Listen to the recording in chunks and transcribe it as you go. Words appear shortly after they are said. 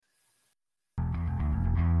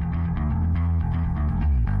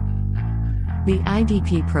The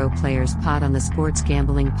IDP Pro Players Pod on the Sports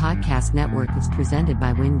Gambling Podcast Network is presented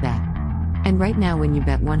by WynnBET. And right now when you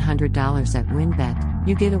bet $100 at WynnBET,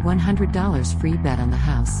 you get a $100 free bet on the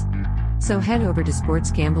house. So head over to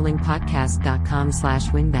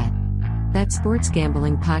sportsgamblingpodcast.com/WynnBET. That's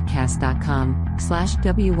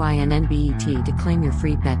sportsgamblingpodcast.com/WYNNBET to claim your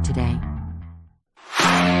free bet today.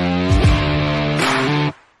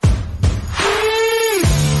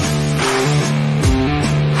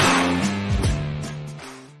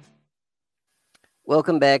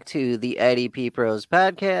 Welcome back to the IDP Pros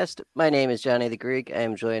podcast. My name is Johnny the Greek. I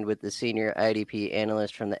am joined with the senior IDP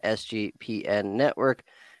analyst from the SGPN network,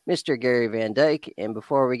 Mr. Gary Van Dyke. And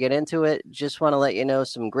before we get into it, just want to let you know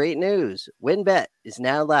some great news. WynnBET is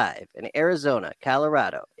now live in Arizona,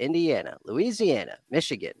 Colorado, Indiana, Louisiana,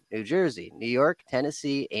 Michigan, New Jersey, New York,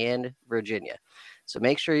 Tennessee, and Virginia. So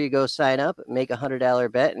make sure you go sign up, make a $100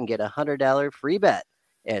 bet, and get a $100 free bet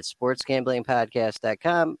at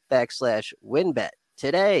sportsgamblingpodcast.com/WynnBET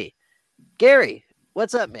today. Gary,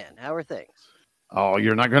 what's up, man? How are things? Oh,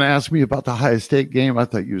 you're not going to ask me about the high stake game? I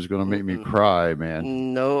thought you was going to make me cry,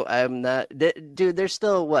 man. No, I'm not. Dude, there's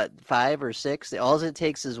still, 5 or 6? All it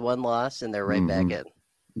takes is one loss, and they're right back in.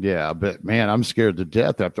 Yeah, but, man, I'm scared to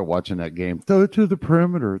death after watching that game. Throw it to the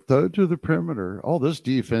perimeter. Throw it to the perimeter. Oh, this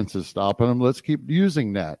defense is stopping them. Let's keep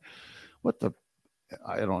using that. What the?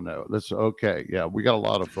 I don't know. That's okay. Yeah, we got a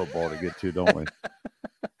lot of football to get to, don't we?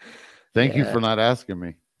 Thank you for not asking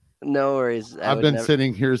me. No worries. I've been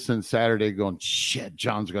sitting here since Saturday going, shit,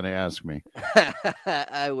 John's going to ask me.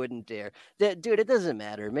 I wouldn't dare. Dude, it doesn't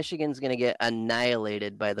matter. Michigan's going to get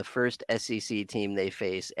annihilated by the first SEC team they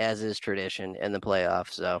face, as is tradition in the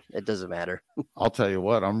playoffs, so it doesn't matter. I'll tell you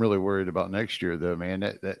what, I'm really worried about next year, though, man.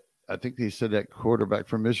 That I think they said that quarterback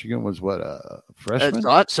from Michigan was what, a freshman?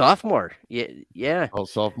 Sophomore. Yeah. Oh,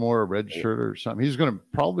 sophomore, a red shirt or something. He's going to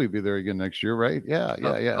probably be there again next year, right? Yeah.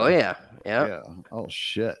 Oh, yeah. Oh,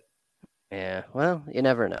 shit. Yeah. Well, you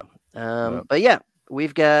never know. But yeah,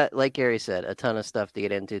 we've got, like Gary said, a ton of stuff to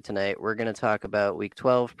get into tonight. We're going to talk about Week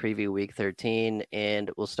 12, preview Week 13, and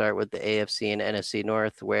we'll start with the AFC and NFC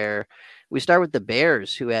North, where we start with the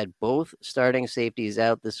Bears, who had both starting safeties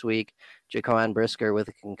out this week. Jaquan Brisker with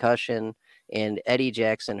a concussion and Eddie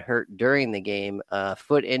Jackson hurt during the game,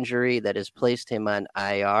 foot injury that has placed him on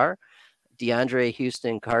IR. DeAndre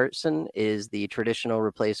Houston Carson is the traditional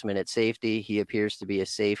replacement at safety. He appears to be a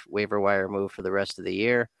safe waiver wire move for the rest of the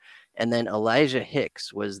year. And then Elijah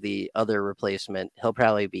Hicks was the other replacement. He'll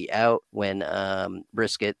probably be out when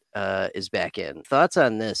Brisket is back in. Thoughts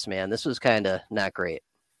on this, man? This was kind of not great.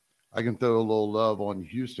 I can throw a little love on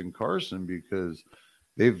Houston Carson because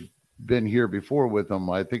they've been here before with him.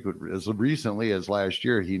 I think as recently as last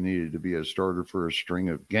year, he needed to be a starter for a string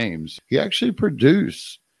of games. He actually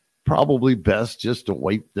produced. Probably best just to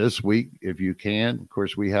wait this week if you can. Of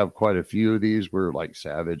course, we have quite a few of these where like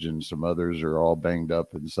Savage and some others are all banged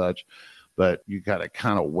up and such. But you got to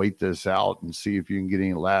kind of wait this out and see if you can get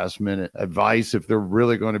any last minute advice if they're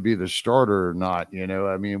really going to be the starter or not. You know,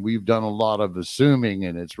 I mean, we've done a lot of assuming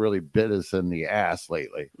and it's really bit us in the ass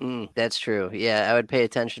lately. That's true. Yeah, I would pay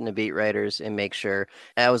attention to beat writers and make sure.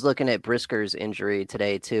 I was looking at Brisker's injury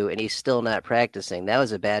today too, and he's still not practicing. That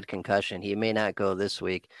was a bad concussion. He may not go this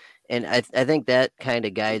week. And I think that kind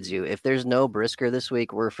of guides you. If there's no Brisker this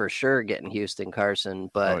week, we're for sure getting Houston Carson.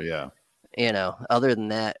 But, you know, other than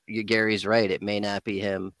that, Gary's right. It may not be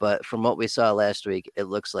him. But from what we saw last week, it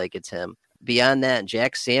looks like it's him. Beyond that,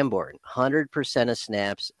 Jack Sanborn, 100% of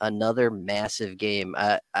snaps, another massive game.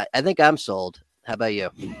 I think I'm sold. How about you?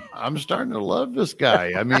 I'm starting to love this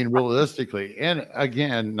guy. I mean, realistically. And,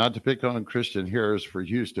 again, not to pick on Christian Harris for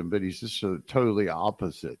Houston, but he's just totally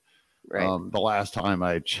opposite. Right. The last time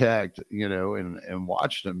I checked, you know, and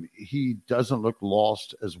watched him, he doesn't look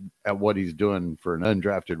lost at what he's doing for an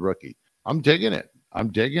undrafted rookie. I'm digging it.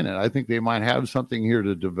 I think they might have something here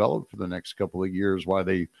to develop for the next couple of years while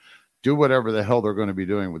they do whatever the hell they're going to be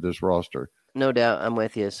doing with this roster. No doubt. I'm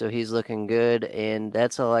with you. So he's looking good. And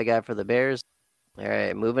that's all I got for the Bears. All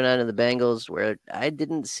right. Moving on to the Bengals, where I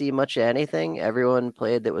didn't see much of anything. Everyone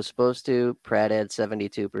played that was supposed to. Pratt had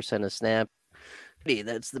 72% of snap.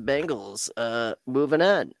 That's the Bengals. Moving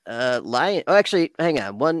on. Actually, hang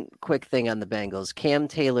on. One quick thing on the Bengals. Cam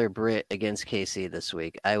Taylor-Britt against KC this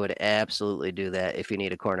week. I would absolutely do that if you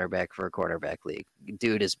need a cornerback for a cornerback league.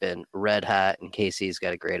 Dude has been red hot, and KC's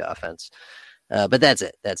got a great offense. But that's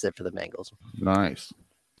it. That's it for the Bengals. Nice.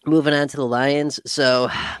 Moving on to the Lions. So,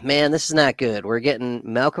 man, this is not good. We're getting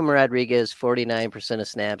Malcolm Rodriguez, 49% of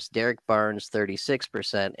snaps, Derek Barnes,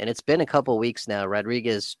 36%. And it's been a couple weeks now.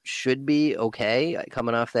 Rodriguez should be okay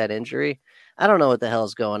coming off that injury. I don't know what the hell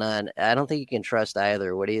is going on. I don't think you can trust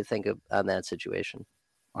either. What do you think on that situation?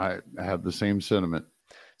 I have the same sentiment.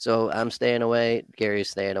 So I'm staying away. Gary's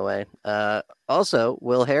staying away. Also,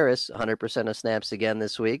 Will Harris, 100% of snaps again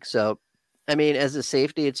this week. So, I mean, as a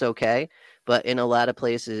safety, it's okay. But in a lot of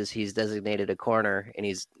places, he's designated a corner and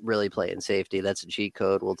he's really playing safety. That's a cheat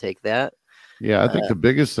code. We'll take that. Yeah, I think the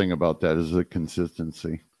biggest thing about that is the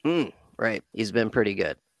consistency. Right. He's been pretty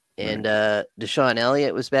good. And Deshaun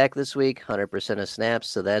Elliott was back this week, 100% of snaps.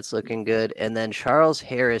 So that's looking good. And then Charles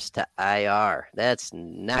Harris to IR. That's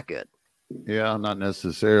not good. Yeah, not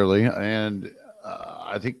necessarily. And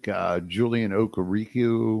I think Julian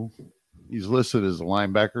Okariku, he's listed as a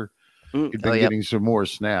linebacker. He'd been getting some more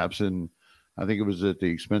snaps, and I think it was at the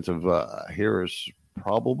expense of Harris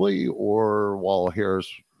probably, or while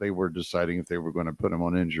Harris, they were deciding if they were going to put him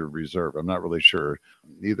on injured reserve. I'm not really sure.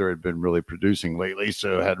 Neither had been really producing lately,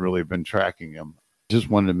 so hadn't really been tracking him. Just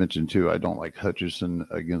wanted to mention, too, I don't like Hutchinson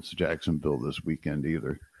against Jacksonville this weekend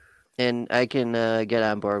either. And I can get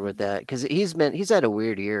on board with that because he's had a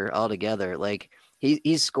weird year altogether. Like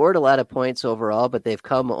he's scored a lot of points overall, but they've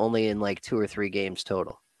come only in like 2 or 3 games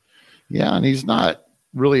total. Yeah, and he's not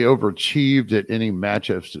really overachieved at any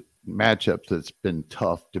matchups that's been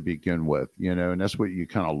tough to begin with, and that's what you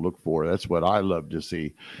kind of look for. That's what I love to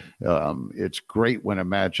see. It's great when a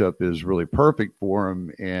matchup is really perfect for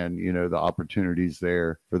them and, the opportunities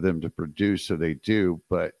there for them to produce, so they do.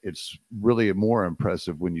 But it's really more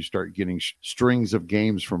impressive when you start getting strings of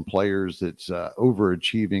games from players that's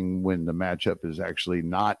overachieving when the matchup is actually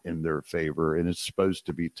not in their favor and it's supposed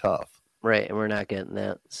to be tough. Right, and we're not getting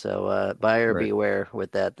that. So buyer beware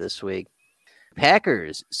with that this week.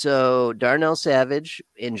 Packers. So Darnell Savage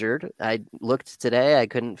injured. I looked today. I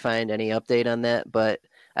couldn't find any update on that, but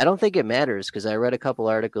I don't think it matters because I read a couple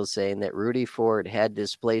articles saying that Rudy Ford had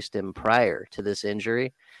displaced him prior to this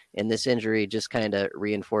injury. And this injury just kind of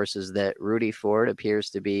reinforces that Rudy Ford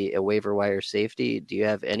appears to be a waiver wire safety. Do you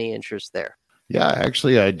have any interest there? Yeah,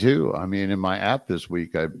 actually, I do. I mean, in my app this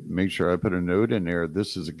week, I made sure I put a note in there.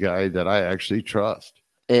 This is a guy that I actually trust.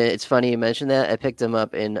 It's funny you mentioned that. I picked him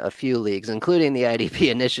up in a few leagues, including the IDP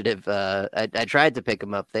initiative. I tried to pick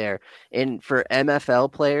him up there. And for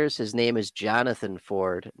MFL players, his name is Jonathan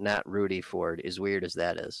Ford, not Rudy Ford, as weird as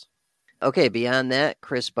that is. Okay, beyond that,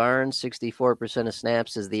 Chris Barnes, 64% of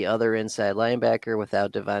snaps, is the other inside linebacker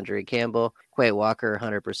without Devondre Campbell. Quay Walker,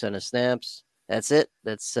 100% of snaps. That's it.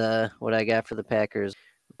 That's what I got for the Packers.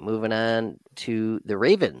 Moving on to the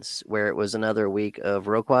Ravens, where it was another week of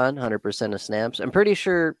Roquan, 100% of snaps. I'm pretty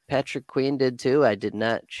sure Patrick Queen did too. I did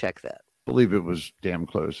not check that. I believe it was damn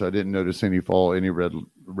close. I didn't notice any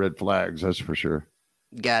red flags, that's for sure.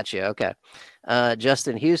 Gotcha. Okay.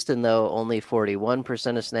 Justin Houston, though, only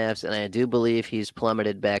 41% of snaps, and I do believe he's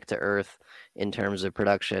plummeted back to earth in terms of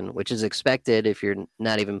production, which is expected if you're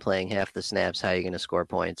not even playing half the snaps. How are you going to score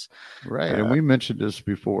points? Right, and we mentioned this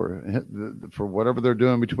before. For whatever they're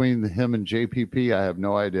doing between him and JPP, I have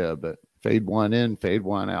no idea, but fade one in, fade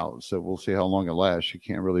one out. So we'll see how long it lasts. You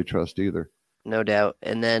can't really trust either. No doubt.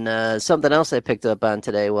 And then something else I picked up on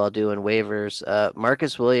today while doing waivers,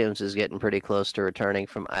 Marcus Williams is getting pretty close to returning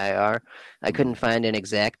from IR. I couldn't find an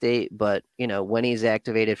exact date, but, when he's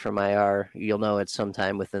activated from IR, you'll know it's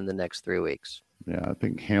sometime within the next 3 weeks. Yeah, I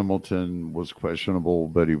think Hamilton was questionable,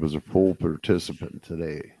 but he was a full participant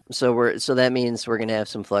today. So that means we're going to have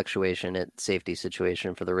some fluctuation at safety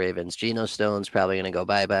situation for the Ravens. Geno Stone's probably going to go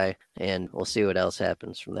bye-bye, and we'll see what else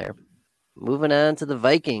happens from there. Moving on to the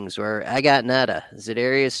Vikings, where I got nada.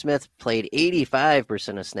 Za'Darius Smith played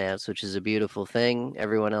 85% of snaps, which is a beautiful thing.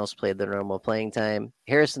 Everyone else played their normal playing time.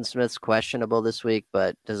 Harrison Smith's questionable this week,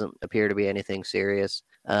 but doesn't appear to be anything serious.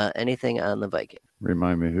 Anything on the Vikings?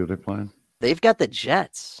 Remind me who they're playing. They've got the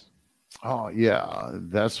Jets. Oh, yeah.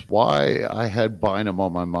 That's why I had Bynum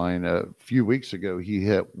on my mind. A few weeks ago, he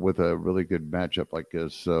hit with a really good matchup like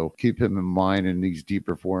this. So keep him in mind in these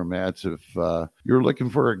deeper formats. If you're looking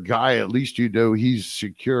for a guy, at least he's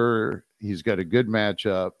secure, he's got a good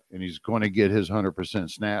matchup, and he's going to get his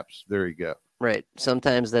 100% snaps. There you go. Right.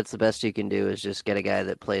 Sometimes that's the best you can do is just get a guy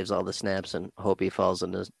that plays all the snaps and hope he falls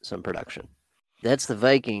into some production. That's the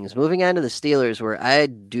Vikings. Moving on to the Steelers, where I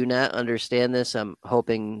do not understand this. I'm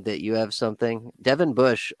hoping that you have something. Devin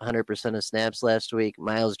Bush, 100% of snaps last week.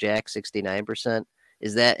 Myles Jack, 69%.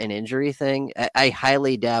 Is that an injury thing? I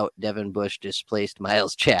highly doubt Devin Bush displaced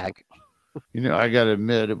Myles Jack. I got to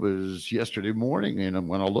admit, it was yesterday morning, and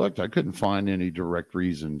when I looked, I couldn't find any direct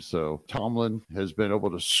reason. So Tomlin has been able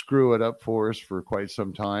to screw it up for us for quite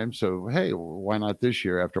some time. So, hey, why not this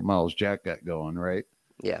year after Miles Jack got going, right?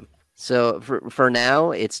 Yeah. So for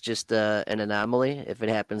now, it's just an anomaly. If it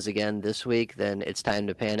happens again this week, then it's time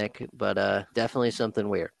to panic. But definitely something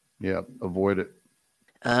weird. Yeah, avoid it.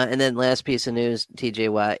 And then last piece of news, TJ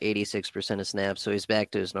Watt, 86% of snaps, so he's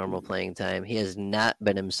back to his normal playing time. He has not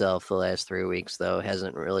been himself the last 3 weeks, though.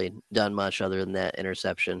 Hasn't really done much other than that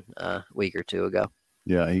interception a week or two ago.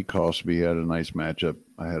 Yeah, he cost me. He had a nice matchup.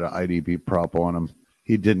 I had an IDP prop on him.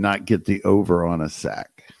 He did not get the over on a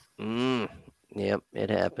sack. Yep,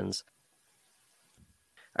 it happens.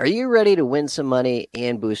 Are you ready to win some money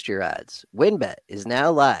and boost your odds? WynnBET is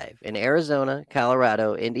now live in Arizona,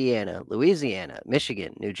 Colorado, Indiana, Louisiana,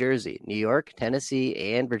 Michigan, New Jersey, New York,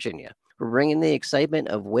 Tennessee, and Virginia. We're bringing the excitement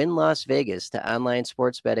of Wynn Las Vegas to online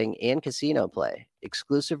sports betting and casino play.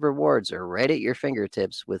 Exclusive rewards are right at your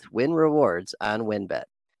fingertips with Wynn Rewards on WynnBET.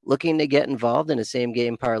 Looking to get involved in a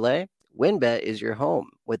same-game parlay? WynnBET is your home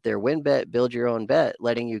with their WynnBET Build Your Own Bet,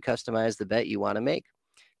 letting you customize the bet you want to make.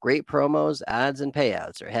 Great promos, odds, and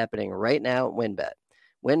payouts are happening right now at WynnBET.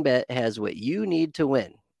 WynnBET has what you need to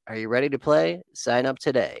win. Are you ready to play? Sign up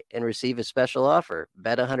today and receive a special offer.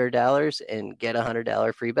 Bet $100 and get a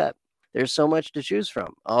 $100 free bet. There's so much to choose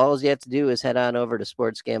from. All you have to do is head on over to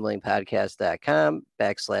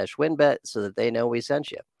sportsgamblingpodcast.com/WynnBET so that they know we sent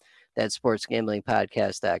you. That's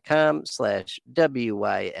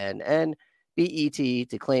sportsgamblingpodcast.com/WYNNBET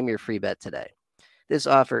to claim your free bet today. This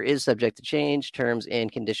offer is subject to change. Terms and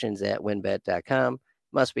conditions at wynnbet.com.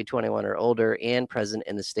 Must be 21 or older and present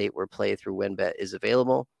in the state where play through WynnBET is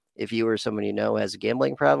available. If you or someone you know has a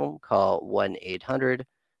gambling problem, call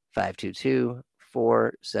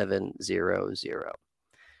 1-800-522-4700.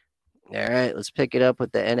 All right, let's pick it up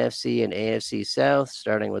with the NFC and AFC South,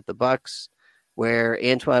 starting with the Bucs, where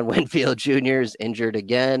Antoine Winfield Jr. is injured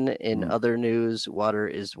again. In other news, water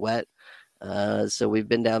is wet. So we've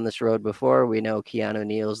been down this road before. We know Keanu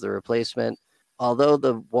Neal's the replacement. Although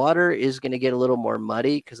the water is going to get a little more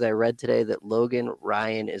muddy because I read today that Logan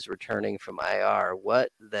Ryan is returning from IR. What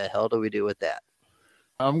the hell do we do with that?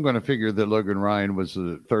 I'm going to figure that Logan Ryan was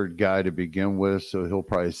the third guy to begin with, so he'll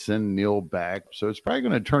probably send Neal back. So it's probably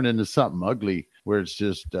going to turn into something ugly where it's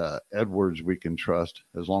just Edwards we can trust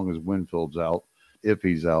as long as Winfield's out, if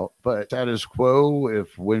he's out. But status quo,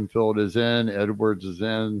 if Winfield is in, Edwards is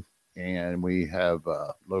in, and we have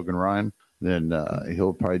Logan Ryan, then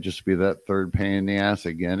he'll probably just be that third pain in the ass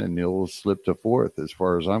again, and Neal will slip to fourth as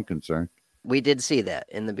far as I'm concerned. We did see that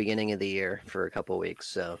in the beginning of the year for a couple of weeks,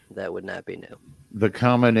 so that would not be new. The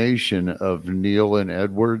combination of Neal and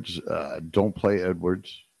Edwards, don't play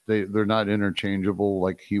Edwards. They're not interchangeable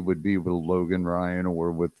like he would be with Logan Ryan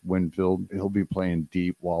or with Winfield. He'll be playing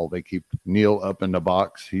deep while they keep Neal up in the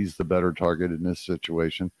box. He's the better target in this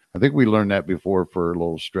situation. I think we learned that before for a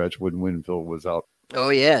little stretch when Winfield was out. Oh,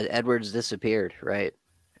 yeah. Edwards disappeared, right.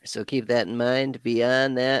 So keep that in mind.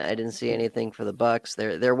 Beyond that, I didn't see anything for the Bucs.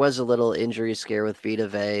 There was a little injury scare with Vita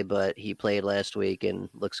Vea, but he played last week and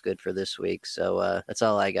looks good for this week. So that's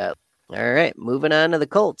all I got. All right, moving on to the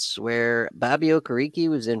Colts, where Bobby Okereke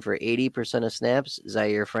was in for 80% of snaps,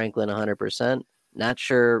 Zaire Franklin 100%. Not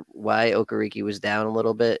sure why Okereke was down a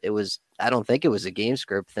little bit. I don't think it was a game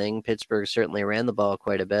script thing. Pittsburgh certainly ran the ball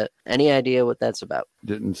quite a bit. Any idea what that's about?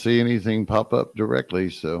 Didn't see anything pop up directly,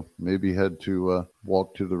 so maybe had to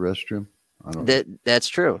walk to the restroom. I don't know. That's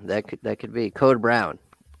true. That could be Code Brown,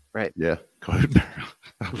 right? Yeah, Code Brown.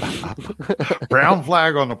 Brown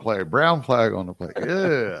flag on the play. Brown flag on the play.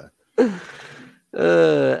 Yeah.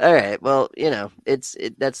 All right. Well,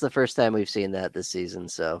 that's the first time we've seen that this season.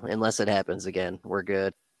 So unless it happens again, we're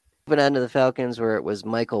good. Moving on to the Falcons, where it was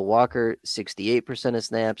Michael Walker, 68% of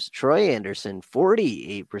snaps, Troy Anderson,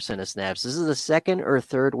 48% of snaps. This is the second or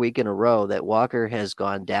third week in a row that Walker has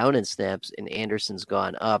gone down in snaps and Anderson's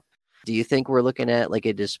gone up. Do you think we're looking at like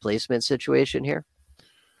a displacement situation here?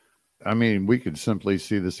 I mean, we could simply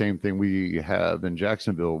see the same thing we have in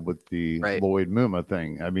Jacksonville with the Lloyd Muma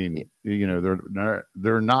thing. I mean,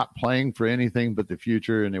 they're not playing for anything but the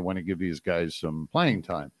future, and they want to give these guys some playing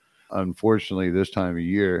time. Unfortunately, this time of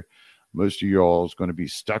year, most of y'all is going to be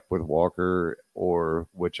stuck with Walker or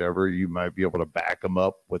whichever. You might be able to back them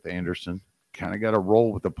up with Anderson. Kind of got to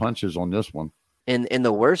roll with the punches on this one. And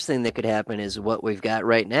the worst thing that could happen is what we've got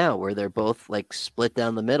right now, where they're both like split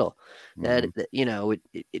down the middle. The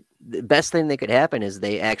best thing that could happen is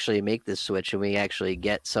they actually make this switch and we actually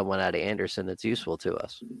get someone out of Anderson that's useful to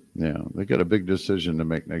us. Yeah, they got a big decision to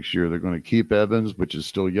make next year. They're going to keep Evans, which is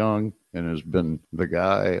still young and has been the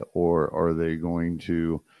guy, or are they going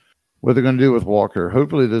to what they're going to do with Walker.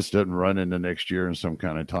 Hopefully this doesn't run into next year in some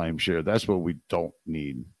kind of timeshare. That's what we don't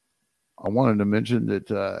need. I wanted to mention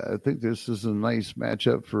that I think this is a nice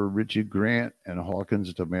matchup for Richie Grant and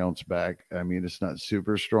Hawkins to bounce back. I mean, it's not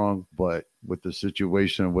super strong, but with the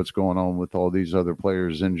situation of what's going on with all these other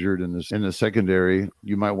players injured in the secondary,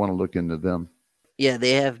 you might want to look into them. Yeah,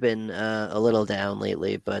 they have been a little down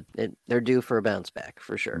lately, but they're due for a bounce back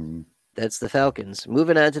for sure. Mm-hmm. That's the Falcons.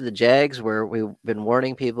 Moving on to the Jags, where we've been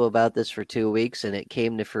warning people about this for 2 weeks, and it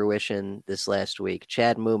came to fruition this last week.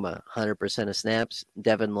 Chad Muma, 100% of snaps.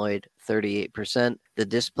 Devin Lloyd, 38%. The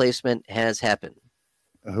displacement has happened.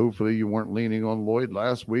 Hopefully you weren't leaning on Lloyd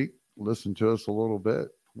last week. Listen to us a little bit.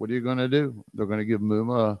 What are you going to do? They're going to give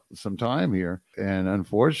Muma some time here. And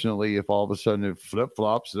unfortunately, if all of a sudden it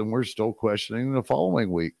flip-flops, then we're still questioning the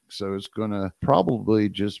following week. So it's going to probably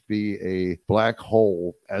just be a black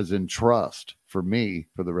hole, as in trust, for me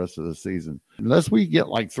for the rest of the season. Unless we get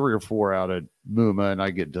like 3 or 4 out of Muma and I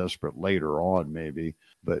get desperate later on, maybe.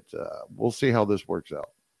 But we'll see how this works out.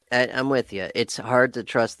 I'm with you. It's hard to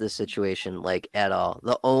trust this situation like at all.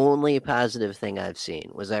 The only positive thing I've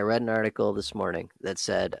seen was I read an article this morning that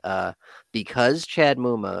said because Chad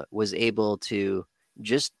Muma was able to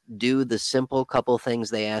just do the simple couple things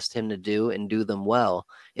they asked him to do and do them well,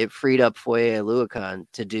 it freed up Foye Oluokun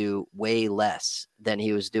to do way less than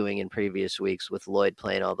he was doing in previous weeks with Lloyd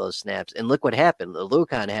playing all those snaps. And look what happened.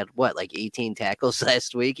 Oluokun had like 18 tackles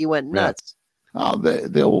last week. He went nuts.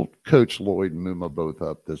 They'll coach Lloyd and Muma both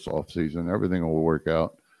up this offseason. Everything will work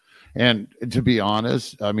out. And to be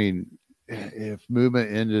honest, I mean, if Muma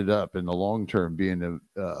ended up in the long term being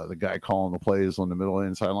the guy calling the plays on the middle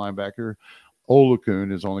inside linebacker,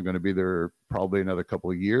 Oluokun is only going to be there probably another couple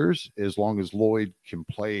of years as long as Lloyd can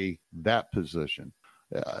play that position.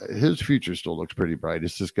 His future still looks pretty bright.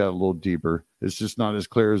 It's just got a little deeper. It's just not as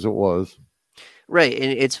clear as it was. Right.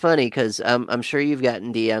 And it's funny because I'm sure you've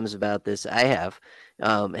gotten DMs about this. I have.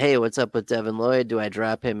 Hey, what's up with Devin Lloyd? Do I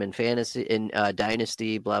drop him in fantasy, in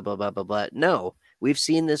Dynasty, blah, blah, blah, blah, blah. No, we've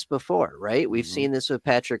seen this before, right? We've seen this with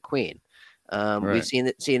Patrick Queen. Right. We've seen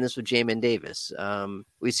this with Jamin Davis.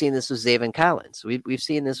 We've seen this with Zaven Collins. We've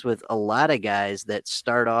seen this with a lot of guys that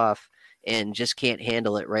start off and just can't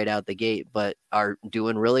handle it right out the gate, but are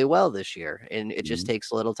doing really well this year. And it just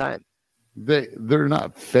takes a little time. They're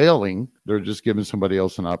not failing. They're just giving somebody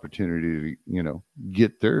else an opportunity to,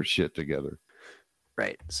 get their shit together.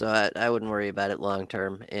 Right. So I wouldn't worry about it long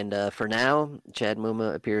term. And for now, Chad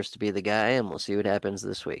Muma appears to be the guy, and we'll see what happens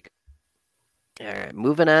this week. All right,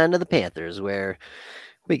 moving on to the Panthers, where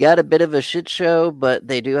we got a bit of a shit show, but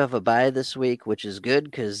they do have a bye this week, which is good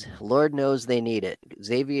because Lord knows they need it.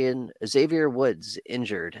 Xavier Woods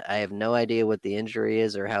injured. I have no idea what the injury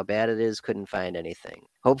is or how bad it is. Couldn't find anything.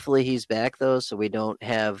 Hopefully he's back, though, so we don't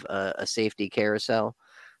have a safety carousel.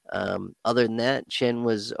 Other than that, Chin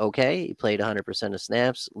was okay. He played 100% of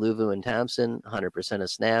snaps. Luvu and Thompson, 100% of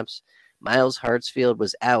snaps. Miles Hartsfield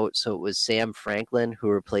was out, so it was Sam Franklin who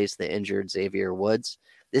replaced the injured Xavier Woods.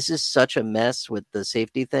 This is such a mess with the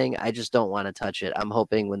safety thing. I just don't want to touch it. I'm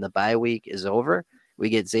hoping when the bye week is over, we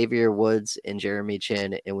get Xavier Woods and Jeremy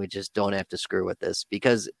Chin, and we just don't have to screw with this.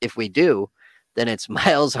 Because if we do, then it's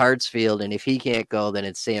Miles Hartsfield, and if he can't go, then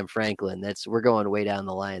it's Sam Franklin. We're going way down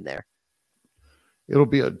the line there. It'll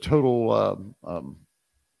be a total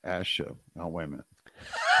ass show. Oh, wait a minute.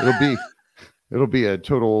 It'll be a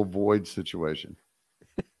total void situation.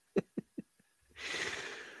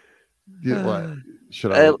 What?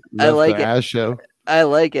 Should I like the ass show? I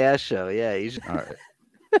like ass show. Yeah. All right.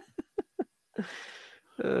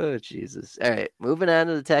 Oh, Jesus. All right. Moving on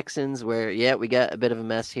to the Texans where, we got a bit of a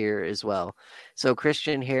mess here as well. So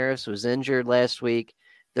Christian Harris was injured last week.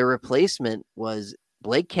 The replacement was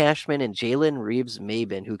Blake Cashman and Jalen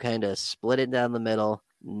Reeves-Maben, who kind of split it down the middle.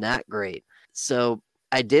 Not great. So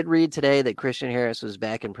I did read today that Christian Harris was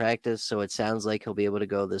back in practice, so it sounds like he'll be able to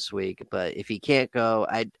go this week. But if he can't go,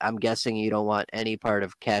 I'm guessing you don't want any part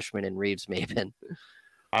of Cashman and Reeves-Maben.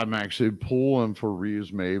 I'm actually pulling for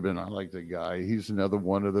Reeves-Maben. I like the guy. He's another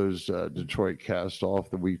one of those Detroit cast-off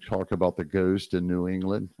that we talk about, the ghost in New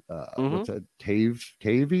England. What's that,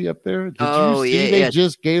 Tavy up there? Did you see they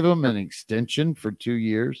just gave him an extension for 2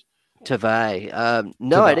 years? Tavai.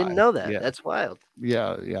 No, I didn't know that. Yeah. That's wild.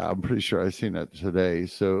 Yeah, I'm pretty sure I seen that today.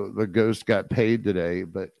 So the ghost got paid today,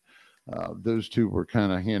 but those two were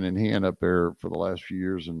kind of hand in hand up there for the last few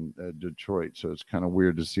years in Detroit. So it's kind of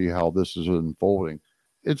weird to see how this is unfolding.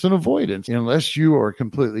 It's an avoidance unless you are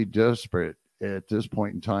completely desperate at this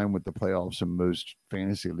point in time with the playoffs and most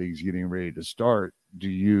fantasy leagues getting ready to start. Do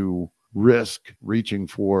you risk reaching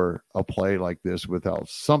for a play like this without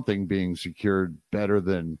something being secured better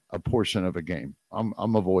than a portion of a game.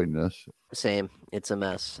 I'm avoiding this. Same. It's a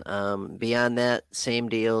mess. Beyond that, same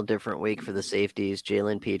deal, different week for the safeties.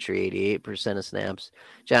 Jalen Petrie, 88% of snaps.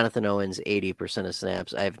 Jonathan Owens, 80% of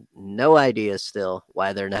snaps. I have no idea still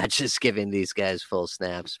why they're not just giving these guys full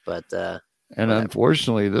snaps, but and whatever.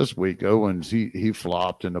 Unfortunately, this week, Owens, he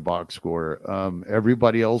flopped in the box score.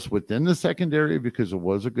 Everybody else within the secondary, because it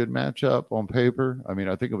was a good matchup on paper. I mean,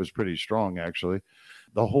 I think it was pretty strong, actually.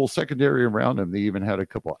 The whole secondary around him, they even had a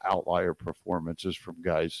couple outlier performances from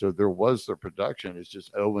guys. So there was the production. It's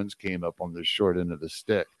just Owens came up on the short end of the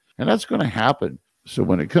stick. And that's going to happen. So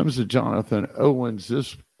when it comes to Jonathan Owens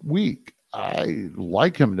this week, I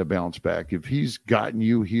like him to bounce back. If he's gotten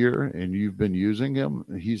you here and you've been using him,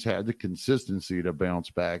 he's had the consistency to bounce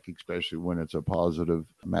back, especially when it's a positive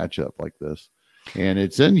matchup like this. And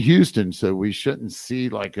it's in Houston, so we shouldn't see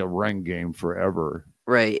like a run game forever.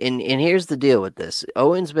 Right. And here's the deal with this.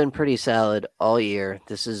 Owen's been pretty solid all year.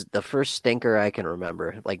 This is the first stinker I can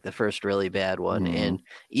remember, like the first really bad one. Mm-hmm. And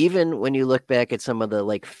even when you look back at some of the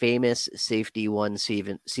like famous safety one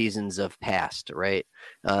seasons of past, right?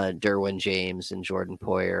 Derwin James and Jordan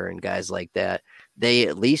Poyer and guys like that, they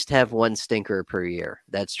at least have one stinker per year.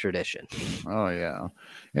 That's tradition. Oh, yeah.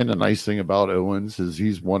 And the nice thing about Owens is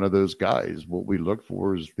he's one of those guys. What we look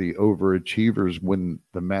for is the overachievers when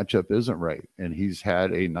the matchup isn't right. And he's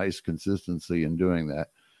had a nice consistency in doing that.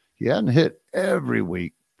 He hadn't hit every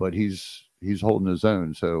week, but he's holding his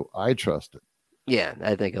own. So I trust it. Yeah,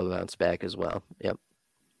 I think he'll bounce back as well. Yep.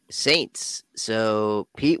 Saints. So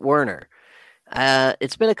Pete Werner.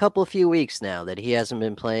 It's been a few weeks now that he hasn't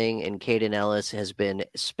been playing, and Caden Ellis has been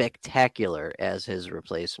spectacular as his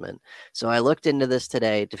replacement. So I looked into this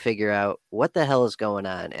today to figure out what the hell is going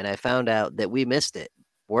on, and I found out that we missed it.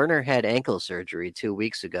 Werner had ankle surgery 2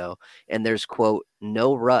 weeks ago, and there's, quote,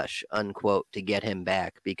 no rush, unquote, to get him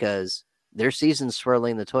back because their season's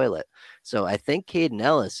swirling the toilet. So I think Caden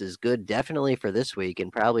Ellis is good definitely for this week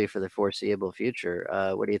and probably for the foreseeable future.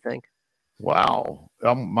 What do you think? Wow.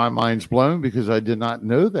 My mind's blown because I did not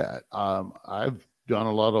know that. I've done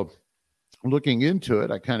a lot of looking into it.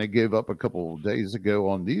 I kind of gave up a couple of days ago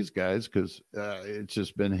on these guys because it's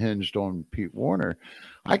just been hinged on Pete Werner.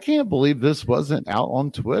 I can't believe this wasn't out on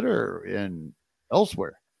Twitter and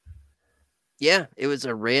elsewhere. Yeah, it was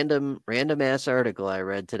a random ass article I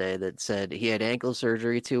read today that said he had ankle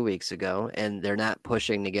surgery 2 weeks ago and they're not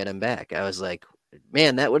pushing to get him back. I was like,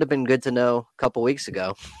 man, that would have been good to know a couple weeks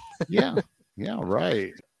ago. Yeah,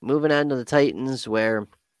 right. Moving on to the Titans, where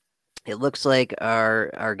it looks like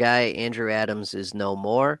our guy Andrew Adams is no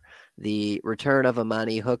more. The return of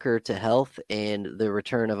Amani Hooker to health and the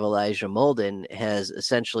return of Elijah Molden has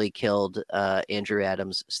essentially killed Andrew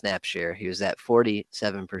Adams' snap share. He was at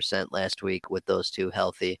 47% last week with those two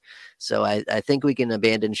healthy. So I think we can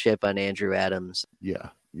abandon ship on Andrew Adams. Yeah,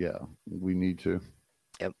 we need to.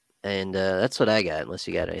 Yep, and that's what I got, unless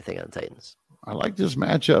you got anything on Titans. I like this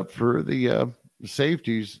matchup for the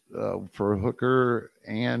safeties for Hooker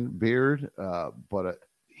and Beard, but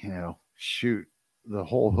shoot, the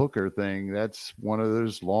whole Hooker thing, that's one of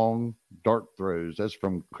those long dart throws. That's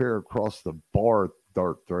from clear across the bar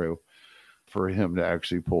dart throw for him to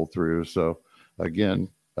actually pull through. So again,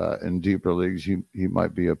 in deeper leagues, he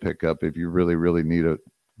might be a pickup if you really, really need a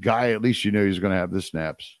guy. At least he's going to have the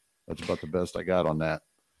snaps. That's about the best I got on that.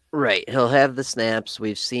 Right. He'll have the snaps.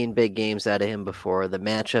 We've seen big games out of him before. The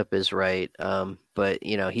matchup is right. But,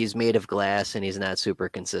 he's made of glass and he's not super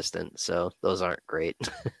consistent. So those aren't great.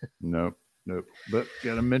 Nope. But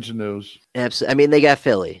got to mention those. Absolutely. I mean, they got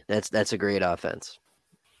Philly. That's a great offense.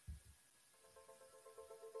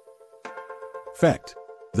 Fact.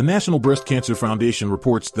 The National Breast Cancer Foundation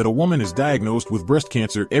reports that a woman is diagnosed with breast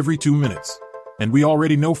cancer every 2 minutes. And we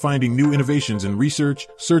already know finding new innovations in research,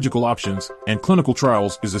 surgical options, and clinical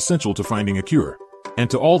trials is essential to finding a cure. And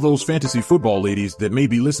to all those fantasy football ladies that may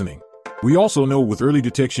be listening, we also know with early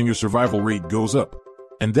detection your survival rate goes up.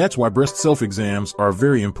 And that's why breast self-exams are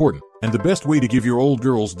very important, and the best way to give your old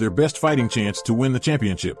girls their best fighting chance to win the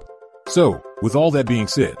championship. So, with all that being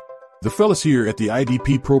said, the fellas here at the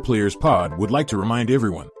IDP Pro Players Pod would like to remind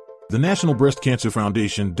everyone, the National Breast Cancer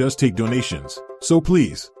Foundation does take donations, so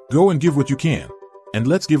please, go and give what you can. And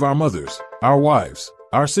let's give our mothers, our wives,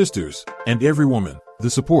 our sisters, and every woman,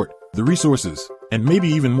 the support, the resources, and maybe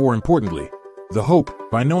even more importantly, the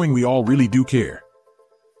hope, by knowing we all really do care.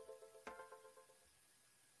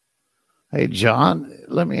 Hey, John,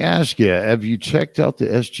 let me ask you, have you checked out the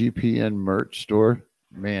SGPN merch store?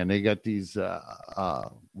 Man, they got these,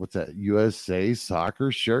 USA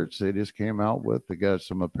soccer shirts they just came out with. They got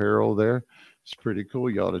some apparel there. It's pretty cool.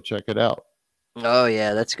 You ought to check it out. Oh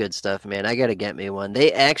yeah, that's good stuff, man. I gotta get me one.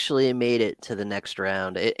 They actually made it to the next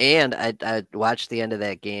round, and I watched the end of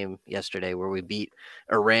that game yesterday where we beat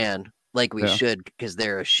Iran like we should because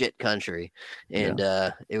they're a shit country, and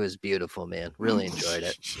it was beautiful, man. Really enjoyed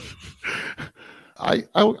it.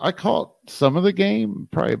 I caught some of the game,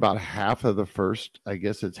 probably about half of the first. I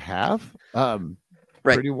guess it's half.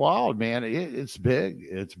 Pretty wild, man. It's big.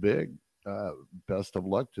 It's big. Best of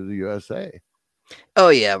luck to the USA. Oh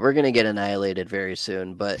yeah, we're gonna get annihilated very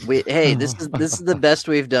soon. But hey, this is the best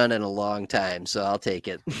we've done in a long time, so I'll take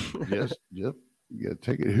it. Yes, yep. Yeah,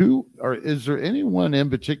 take it. Is there anyone in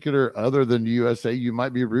particular other than the USA you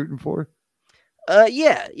might be rooting for?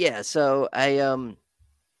 Yeah. So I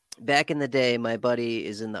back in the day, my buddy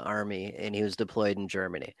is in the army and he was deployed in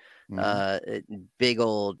Germany. Big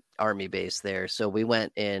old army base there. So we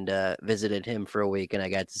went and visited him for a week, and I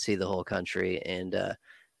got to see the whole country, and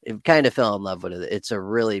it kind of fell in love with it. It's a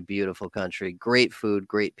really beautiful country, great food,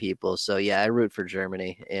 great people. So yeah, I root for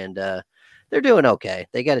Germany, and they're doing okay.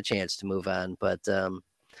 They got a chance to move on, but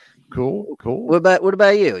cool. What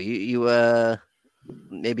about you? You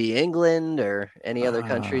maybe England or any other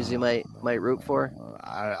countries you might root for?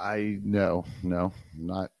 I no,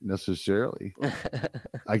 not necessarily.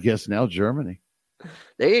 I guess now Germany.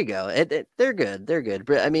 There you go. They're good. They're good.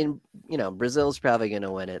 But I mean, Brazil's probably going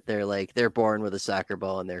to win it. They're born with a soccer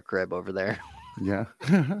ball in their crib over there. Yeah.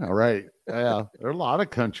 All right. Yeah. There are a lot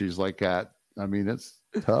of countries like that. I mean, it's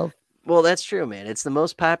tough. Well, that's true, man. It's the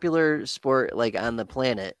most popular sport on the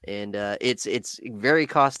planet, and it's very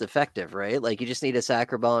cost effective, right? Like you just need a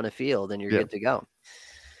soccer ball in a field and you're good to go.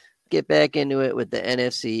 Get back into it with the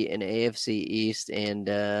NFC and AFC East, and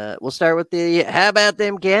we'll start with the how about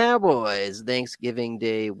them Cowboys? Thanksgiving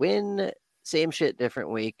Day win, same shit,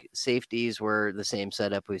 different week. Safeties were the same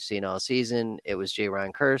setup we've seen all season. It was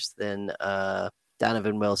Jaron Kearse, then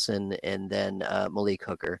Donovan Wilson, and then Malik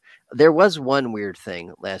Hooker. There was one weird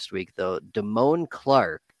thing last week, though. Damone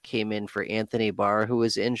Clark came in for Anthony Barr, who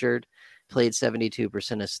was injured. Played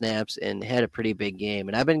 72% of snaps and had a pretty big game.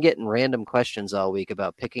 And I've been getting random questions all week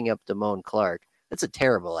about picking up Damone Clark. That's a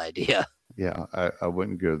terrible idea. Yeah, I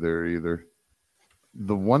wouldn't go there either.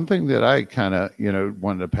 The one thing that I kind of,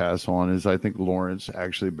 wanted to pass on is I think Lawrence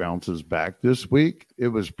actually bounces back this week. It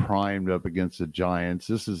was primed up against the Giants.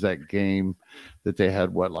 This is that game that they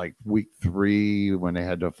had, week 3 when they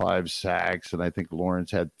had the 5 sacks. And I think Lawrence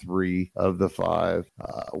had 3 of the 5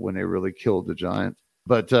 when they really killed the Giants.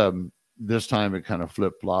 But this time it kind of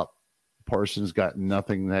flip-flopped. Parsons got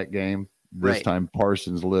nothing that game. This time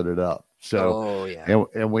Parsons lit it up. So,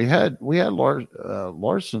 and we had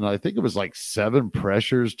Larson. I think it was 7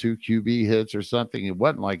 pressures, 2 QB hits or something. It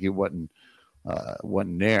wasn't like he wasn't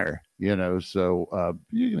there, So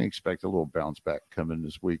you can expect a little bounce back coming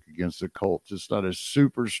this week against the Colts. It's not a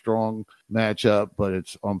super strong matchup, but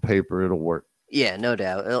it's on paper it'll work. Yeah, no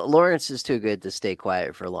doubt. Lawrence is too good to stay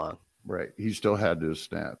quiet for long. Right. He still had to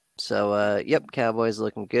snap. So, Cowboys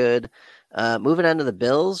looking good. Moving on to the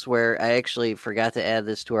Bills, where I actually forgot to add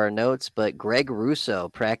this to our notes, but Greg Russo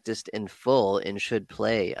practiced in full and should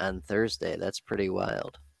play on Thursday. That's pretty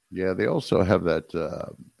wild. Yeah, they also have that.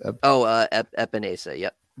 Epinesa.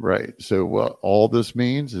 Yep. Right. So what all this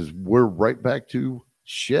means is we're right back to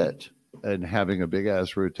shit and having a big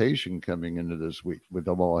ass rotation coming into this week with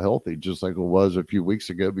them all healthy, just like it was a few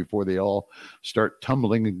weeks ago before they all start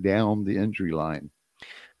tumbling down the injury line.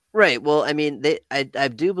 Right. Well, I mean, I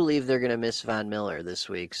do believe they're going to miss Von Miller this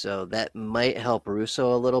week, so that might help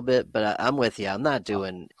Russo a little bit. But I'm with you. I'm not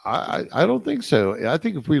doing. I don't think so. I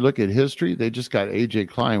think if we look at history, they just got AJ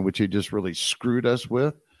Klein, which he just really screwed us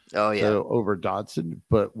with. Oh yeah. So over Dotson,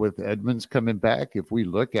 but with Edmonds coming back, if we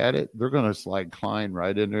look at it, they're going to slide Klein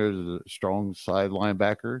right in there as a strong side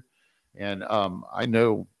linebacker. And I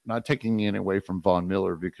know, not taking any away from Von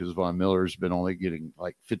Miller, because Von Miller's been only getting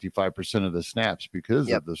 55% of the snaps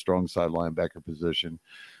because of the strong side linebacker position.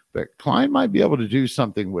 But Klein might be able to do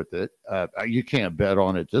something with it. You can't bet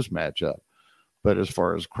on it this matchup. But as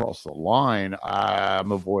far as across the line,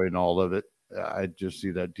 I'm avoiding all of it. I just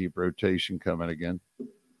see that deep rotation coming again.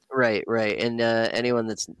 Right. And anyone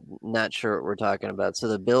that's not sure what we're talking about. So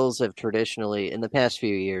the Bills have traditionally, in the past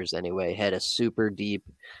few years anyway, had a super deep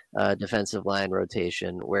defensive line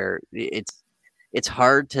rotation where it's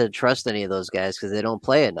hard to trust any of those guys because they don't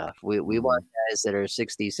play enough. We want guys that are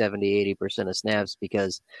 60, 70, 80% of snaps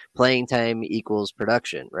because playing time equals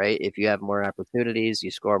production, right? If you have more opportunities,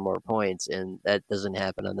 you score more points, and that doesn't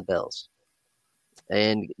happen on the Bills.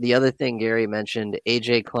 And the other thing Gary mentioned,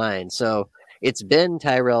 AJ Klein. So it's been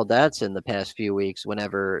Tyrell Dotson the past few weeks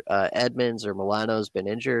whenever Edmonds or Milano's been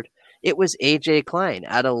injured. It was AJ Klein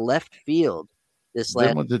out of left field this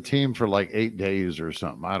been with the team for like 8 days or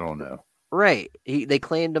something. I don't know. Right. They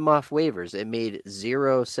claimed him off waivers. It made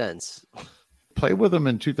 0 sense. Played with him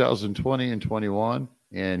in 2020 and 21,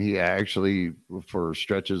 and he actually, for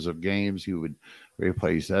stretches of games, he would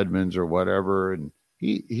replace Edmonds or whatever, and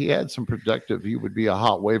he had some productive. He would be a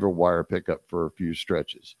hot waiver wire pickup for a few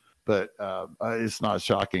stretches. But it's not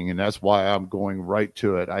shocking, and that's why I'm going right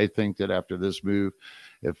to it. I think that after this move,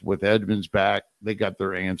 if with Edmonds back, they got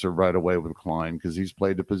their answer right away with Klein because he's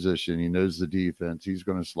played the position. He knows the defense. He's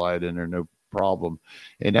going to slide in there, no problem.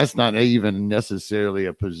 And that's not even necessarily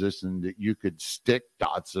a position that you could stick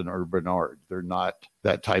Dotson or Bernard. They're not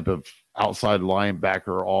that type of outside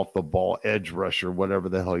linebacker, off the ball, edge rusher, whatever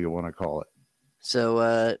the hell you want to call it.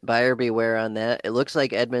 So buyer beware on that. It looks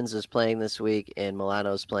like Edmonds is playing this week and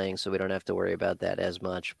Milano's playing, so we don't have to worry about that as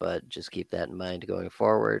much, but just keep that in mind going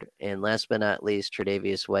forward. And last but not least,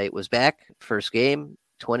 Tre'Davious White was back first game,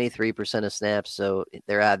 23% of snaps, so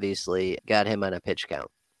they're obviously got him on a pitch count.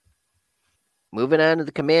 Moving on to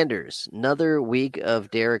the Commanders. Another week of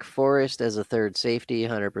Derek Forrest as a third safety,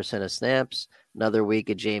 100% of snaps. Another week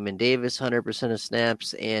of Jamin Davis, 100% of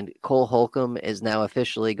snaps. And Cole Holcomb is now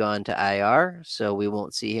officially gone to IR, so we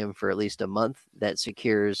won't see him for at least a month. That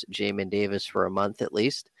secures Jamin Davis for a month at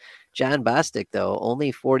least. John Bostic, though,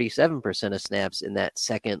 only 47% of snaps in that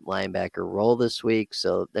second linebacker role this week,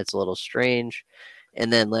 so that's a little strange.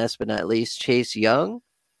 And then last but not least, Chase Young,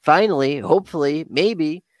 finally, hopefully,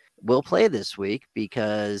 maybe, will play this week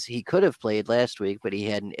because he could have played last week, but he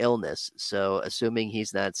had an illness. So assuming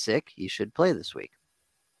he's not sick, he should play this week.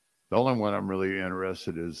 The only one I'm really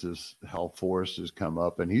interested in is this how Forrest has come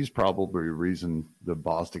up, and he's probably the reason the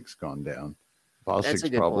Bostic's gone down. Bostic's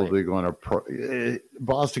probably going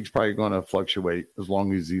to fluctuate as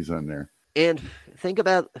long as he's in there. And think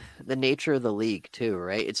about the nature of the league too,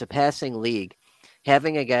 right? It's a passing league.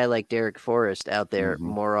 Having a guy like Derek Forrest out there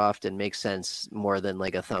more often makes sense more than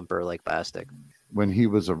like a thumper like Bostic. When he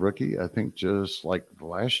was a rookie, I think just like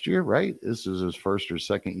last year, right? This is his first or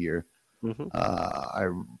second year. I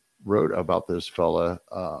wrote about this fella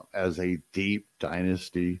as a deep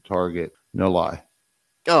dynasty target. No lie.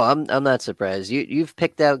 Oh, I'm not surprised. You've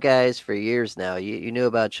picked out guys for years now. You knew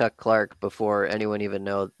about Chuck Clark before anyone even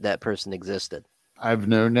knew that person existed. I've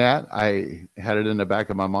known that. I had it in the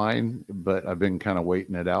back of my mind, but I've been kind of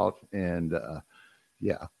waiting it out. And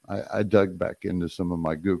I dug back into some of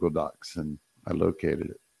my Google Docs and I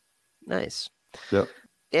located it. Nice. Yep.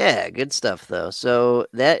 Yeah, good stuff though. So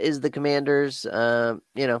that is the Commanders.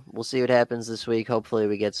 We'll see what happens this week. Hopefully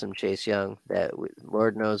we get some Chase Young.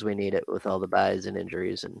 Lord knows we need it with all the buys and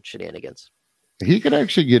injuries and shenanigans. He could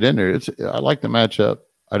actually get in there. I like the matchup.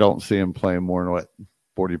 I don't see him playing more than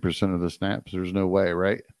 40% of the snaps. There's no way,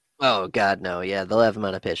 right? Oh God, no. Yeah, they'll have him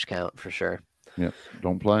on a pitch count for sure. Yep.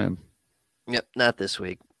 Don't play him. Yep, not this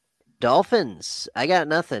week. Dolphins, I got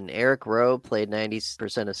nothing. Eric Rowe played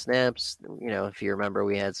 90% of snaps. If you remember,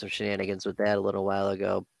 we had some shenanigans with that a little while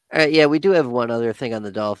ago. All right, yeah, we do have one other thing on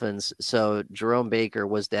the Dolphins. So Jerome Baker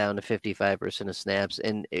was down to 55% of snaps,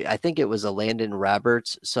 and I think it was Landon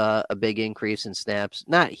Roberts saw a big increase in snaps.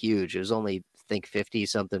 Not huge. It was only, I think,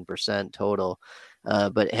 50-something percent total,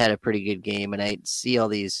 but it had a pretty good game. And I see all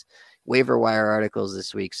these waiver wire articles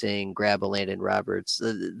this week saying grab a Landon Roberts.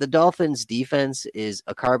 The Dolphins defense is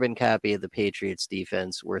a carbon copy of the Patriots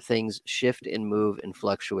defense where things shift and move and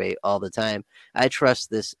fluctuate all the time. I trust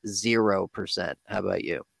this 0%. How about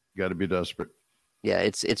you? Got to be desperate. Yeah,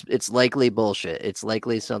 it's likely bullshit. It's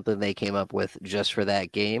likely something they came up with just for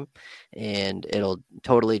that game, and it'll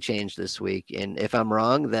totally change this week. And if I'm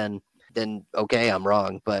wrong, then okay, I'm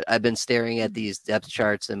wrong. But I've been staring at these depth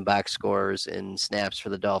charts and box scores and snaps for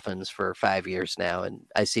the Dolphins for 5 years now, and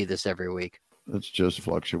I see this every week. It's just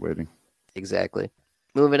fluctuating. Exactly.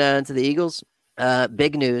 Moving on to the Eagles.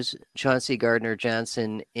 Big news, Chauncey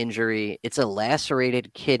Gardner-Johnson injury. It's a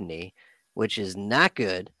lacerated kidney, which is not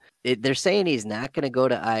good. They're saying he's not going to go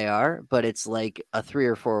to IR, but it's like a 3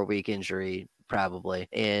 or 4 week injury probably.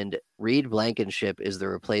 And Reed Blankenship is the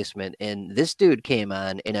replacement. And this dude came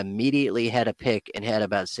on and immediately had a pick and had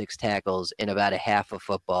about 6 tackles in about a half of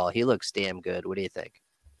football. He looks damn good. What do you think?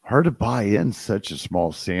 Hard to buy in such a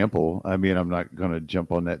small sample. I mean, I'm not going to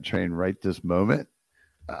jump on that train right this moment.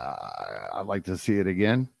 I'd like to see it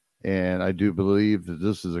again. And I do believe that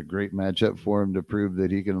this is a great matchup for him to prove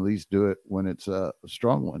that he can at least do it when it's a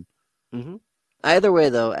strong one. Mm-hmm. Either way,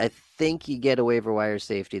 though, I think you get a waiver wire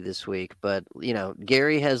safety this week, but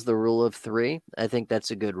Gary has the rule of 3. I think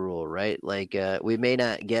that's a good rule, right? Like we may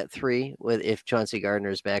not get 3 if Chauncey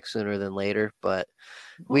Gardner's back sooner than later, but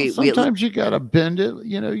sometimes you got to bend it.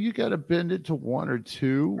 You got to bend it to 1 or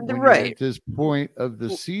 2 when you're right at this point of the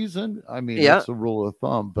season. I mean, yeah. that's a rule of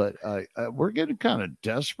thumb, but we're getting kind of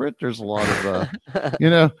desperate. There's a lot of,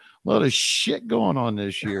 a lot of shit going on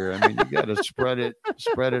this year. I mean, you got to spread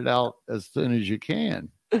it out as thin as you can,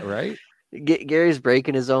 right? Gary's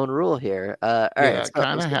breaking his own rule here. All right,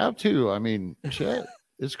 kind of have to. I mean, shit,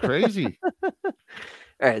 it's crazy. All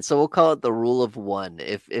right, so we'll call it the rule of 1.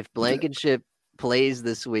 If Blankenship plays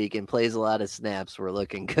this week and plays a lot of snaps, we're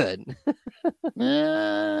looking good.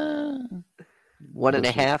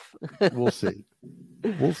 1.5. We'll see.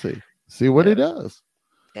 We'll see. See what he does.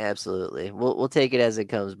 Absolutely. We'll take it as it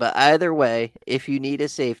comes. But either way, if you need a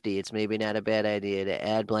safety, it's maybe not a bad idea to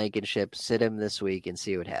add Blankenship, sit him this week, and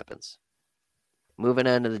see what happens. Moving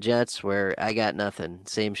on to the Jets, where I got nothing.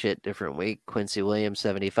 Same shit, different week. Quincy Williams,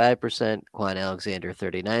 75%. Quan Alexander,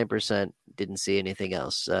 39%. Didn't see anything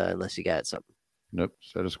else unless you got something. Nope,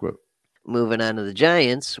 status quo. Moving on to the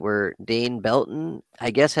Giants, where Dane Belton,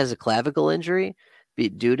 I guess, has a clavicle injury.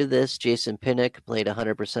 Due to this, Jason Pinnock played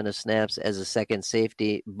 100% of snaps as a second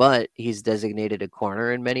safety, but he's designated a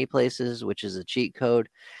corner in many places, which is a cheat code.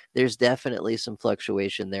 There's definitely some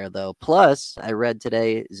fluctuation there, though. Plus, I read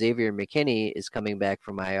today Xavier McKinney is coming back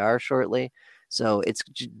from IR shortly. So it's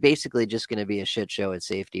basically just going to be a shit show at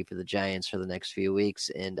safety for the Giants for the next few weeks,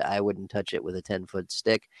 and I wouldn't touch it with a 10-foot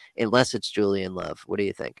stick unless it's Julian Love. What do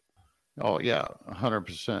you think? Oh, yeah,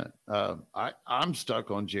 100%. I'm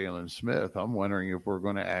stuck on Jalen Smith. I'm wondering if we're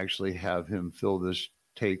going to actually have him fill this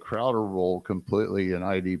Tay Crowder role completely in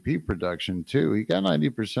IDP production, too. He got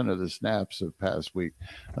 90% of the snaps of past week.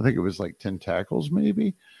 I think it was like 10 tackles,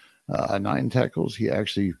 maybe 9 tackles. He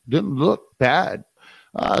actually didn't look bad.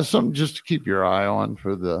 Something just to keep your eye on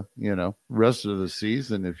for the rest of the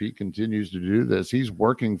season. If he continues to do this, he's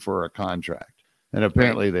working for a contract, and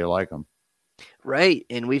apparently they like him. Right,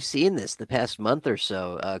 and we've seen this the past month or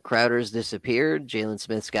so. Crowder's disappeared. Jalen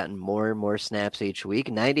Smith's gotten more and more snaps each week.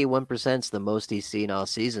 91% is the most he's seen all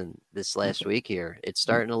season this last week here. It's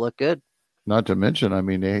starting to look good. Not to mention, I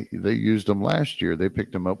mean, they used him last year. They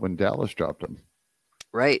picked him up when Dallas dropped him.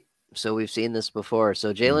 Right, so we've seen this before.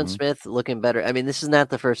 So Jalen Smith looking better. I mean, this is not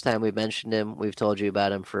the first time we mentioned him. We've told you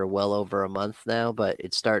about him for well over a month now, but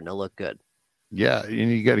it's starting to look good. Yeah, and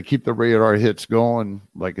you got to keep the radar hits going.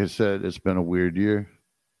 Like I said, it's been a weird year.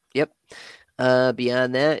 Yep.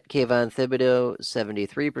 Beyond that, Kayvon Thibodeau,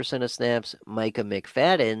 73% of snaps. Micah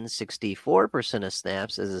McFadden, 64% of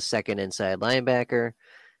snaps as a second inside linebacker.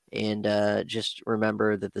 And just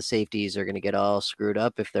remember that the safeties are going to get all screwed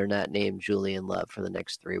up if they're not named Julian Love for the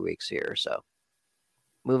next 3 weeks here or so.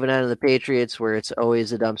 Moving on to the Patriots, where it's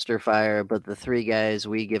always a dumpster fire, but the 3 guys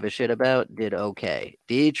we give a shit about did okay.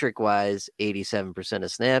 Dietrich Wise, 87%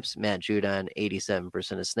 of snaps. Matt Judon,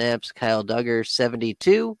 87% of snaps. Kyle Duggar,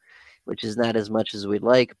 72%, which is not as much as we'd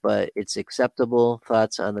like, but it's acceptable.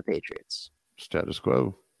 Thoughts on the Patriots? Status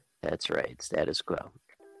quo. That's right, status quo.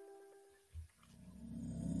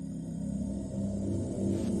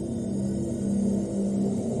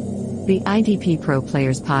 The IDP Pro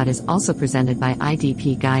Players Pod is also presented by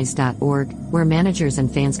IDPguys.org, where managers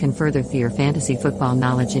and fans can further their fantasy football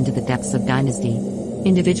knowledge into the depths of Dynasty,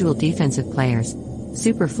 individual defensive players,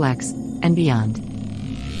 Superflex, and beyond.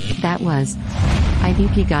 That was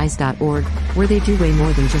IDPguys.org, where they do way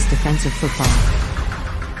more than just defensive football.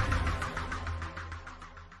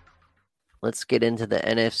 Let's get into the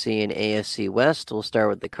NFC and AFC West. We'll start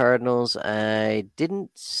with the Cardinals. I didn't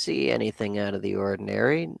see anything out of the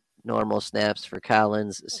ordinary. Normal snaps for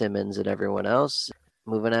Collins, Simmons, and everyone else.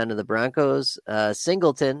 Moving on to the Broncos. Alex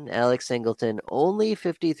Singleton, only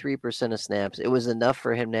 53% of snaps. It was enough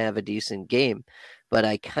for him to have a decent game, but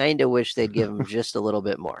I kind of wish they'd give him just a little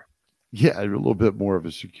bit more. Yeah, a little bit more of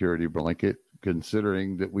a security blanket,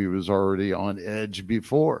 considering that we was already on edge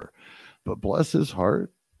before. But bless his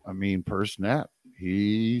heart, I mean, per snap,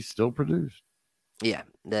 he still produced. Yeah,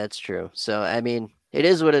 that's true. So, I mean, it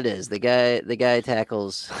is what it is. The guy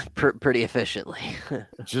tackles pretty efficiently.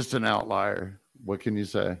 Just an outlier. What can you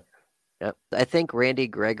say? Yep. I think Randy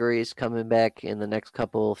Gregory's coming back in the next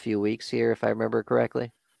few weeks here, if I remember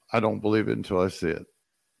correctly. I don't believe it until I see it.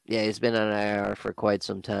 Yeah, he's been on IR for quite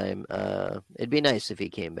some time. It'd be nice if he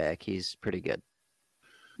came back. He's pretty good.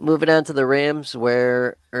 Moving on to the Rams,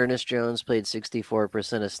 where Ernest Jones played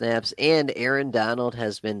 64% of snaps, and Aaron Donald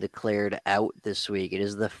has been declared out this week. It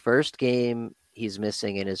is the first game he's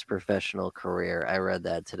missing in his professional career. I read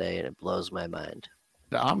that today, and it blows my mind.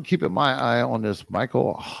 I'm keeping my eye on this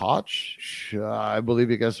Michael Hotch. I believe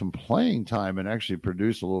he got some playing time and actually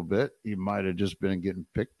produced a little bit. He might have just been getting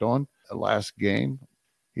picked on the last game.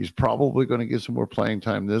 He's probably going to get some more playing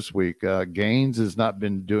time this week. Gaines has not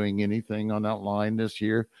been doing anything on that line this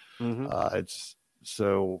year. It's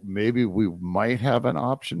so maybe we might have an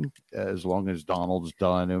option as long as Donald's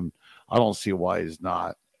done. And I don't see why he's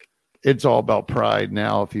not. It's all about pride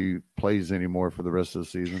now if he plays anymore for the rest of the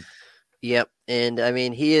season. Yep, and I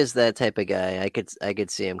mean he is that type of guy. I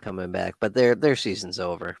could see him coming back, but their season's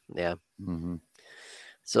over. Yeah.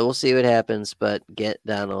 So we'll see what happens, but get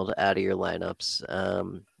Donald out of your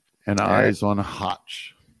lineups. And eyes on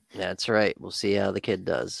Hotch. That's right. We'll see how the kid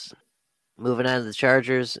does. Moving on to the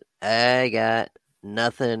Chargers, I got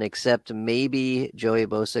nothing except maybe Joey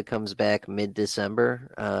Bosa comes back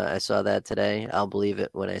mid-December. I saw that today. I'll believe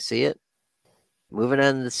it when I see it. Moving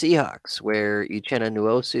on to the Seahawks, where Uchenna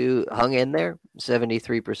Nwosu hung in there,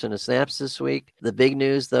 73% of snaps this week. The big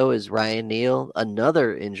news, though, is Ryan Neal,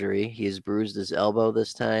 another injury. He has bruised his elbow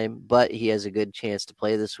this time, but he has a good chance to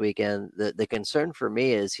play this weekend. The concern for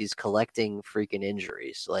me is he's collecting freaking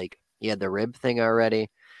injuries. Like, he had the rib thing already.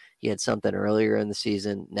 He had something earlier in the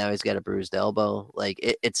season. Now he's got a bruised elbow.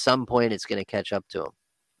 Like, at some point, it's going to catch up to him.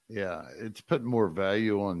 Yeah, it's putting more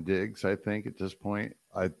value on Diggs, I think, at this point.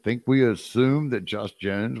 I think we assume that Josh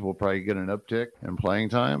Jones will probably get an uptick in playing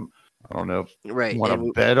time. I don't know if you want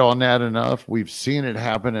to bet on that enough. We've seen it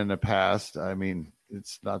happen in the past. I mean,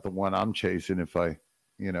 it's not the one I'm chasing if I,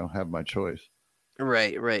 have my choice.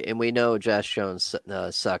 Right. And we know Josh Jones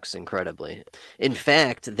sucks incredibly. In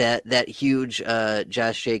fact, that huge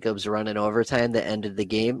Josh Jacobs run in overtime that ended the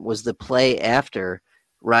game was the play after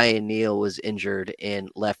Ryan Neal was injured and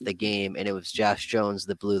left the game, and it was Josh Jones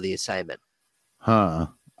that blew the assignment. Huh.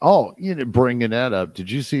 Oh, bringing that up.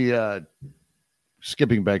 Did you see,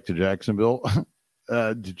 skipping back to Jacksonville,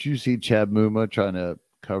 did you see Chad Muma trying to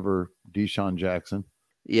cover Deshaun Jackson?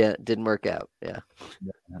 Yeah, it didn't work out. Yeah.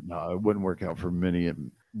 No, it wouldn't work out for many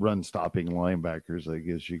run-stopping linebackers, I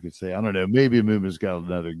guess you could say. I don't know. Maybe Muma's got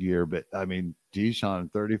another gear, but, I mean,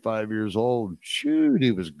 Deshaun, 35 years old, shoot,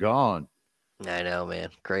 he was gone. I know, man.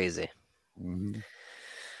 Crazy.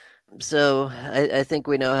 So I think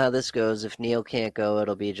we know how this goes. If Neal can't go,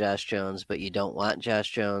 it'll be Josh Jones, but you don't want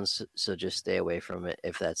Josh Jones, so just stay away from it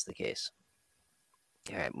if that's the case.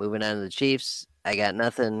 All right, moving on to the Chiefs. I got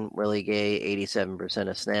nothing. Willie Gay, 87%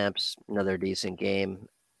 of snaps, another decent game.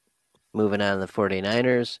 Moving on to the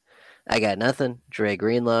 49ers. I got nothing. Dre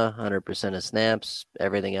Greenlaw, 100% of snaps.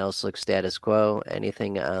 Everything else looks status quo.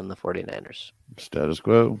 Anything on the 49ers? Status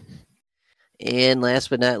quo. And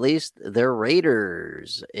last but not least, the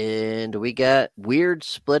Raiders. And we got weird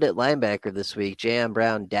split at linebacker this week. Jayon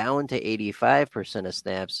Brown down to 85% of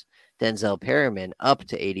snaps. Denzel Perryman up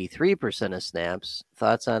to 83% of snaps.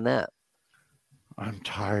 Thoughts on that? I'm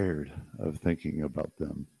tired of thinking about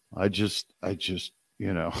them. I just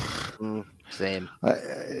Same.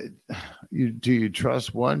 Do you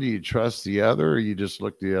trust one? Do you trust the other? Or you just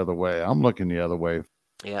look the other way? I'm looking the other way.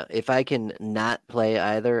 Yeah, if I can not play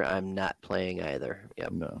either, I'm not playing either.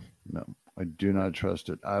 Yep. No, I do not trust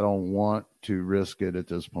it. I don't want to risk it at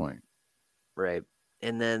this point. Right.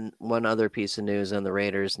 And then one other piece of news on the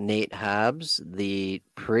Raiders, Nate Hobbs, the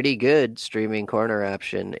pretty good streaming corner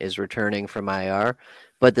option, is returning from IR,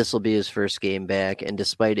 but this will be his first game back. And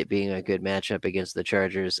despite it being a good matchup against the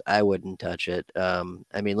Chargers, I wouldn't touch it. I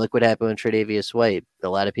mean, look what happened with Tre'Davious White. A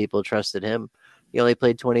lot of people trusted him. He only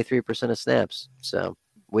played 23% of snaps. So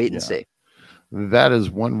wait and see. That is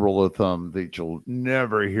one rule of thumb that you'll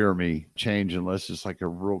never hear me change unless it's like a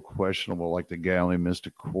real questionable, like the guy only missed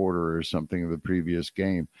a quarter or something of the previous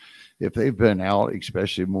game. If they've been out,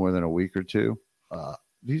 especially more than a week or two,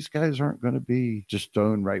 these guys aren't going to be just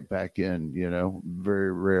thrown right back in.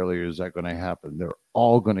 Very rarely is that going to happen. They're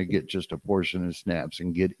all going to get just a portion of snaps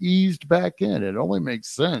and get eased back in. It only makes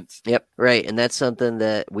sense. Yep, right. And that's something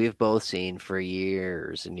that we've both seen for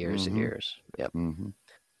years and years and years. Yep.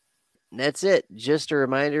 That's it. Just a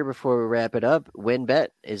reminder before we wrap it up, WinBet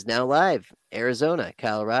is now live. Arizona,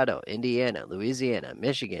 Colorado, Indiana, Louisiana,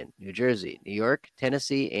 Michigan, New Jersey, New York,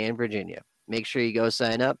 Tennessee, and Virginia. Make sure you go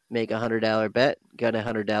sign up, make a $100 bet, get a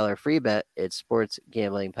 $100 free bet at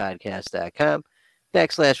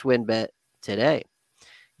sportsgamblingpodcast.com/WinBet today.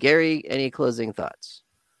 Gary, any closing thoughts?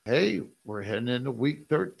 Hey, we're heading into week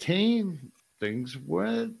 13. Things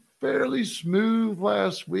went fairly smooth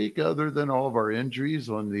last week, other than all of our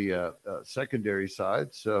injuries on the secondary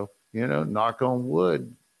side. So, knock on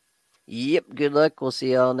wood. Yep. Good luck. We'll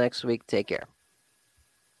see y'all next week. Take care.